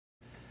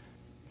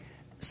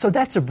So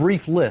that's a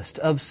brief list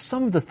of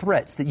some of the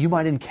threats that you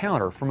might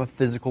encounter from a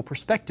physical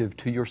perspective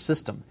to your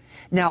system.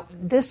 Now,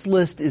 this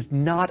list is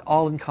not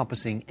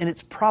all-encompassing, and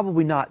it's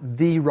probably not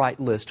the right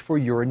list for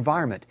your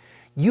environment.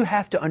 You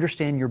have to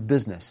understand your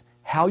business,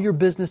 how your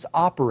business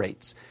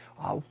operates,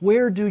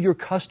 where do your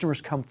customers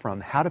come from,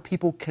 how do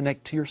people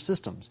connect to your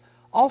systems.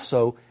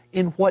 Also,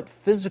 in what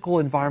physical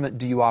environment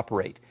do you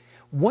operate?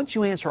 Once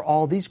you answer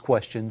all these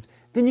questions,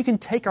 then you can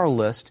take our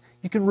list,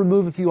 you can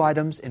remove a few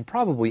items and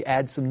probably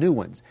add some new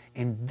ones.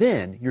 And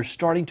then you're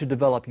starting to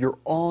develop your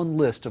own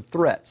list of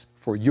threats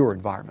for your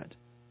environment.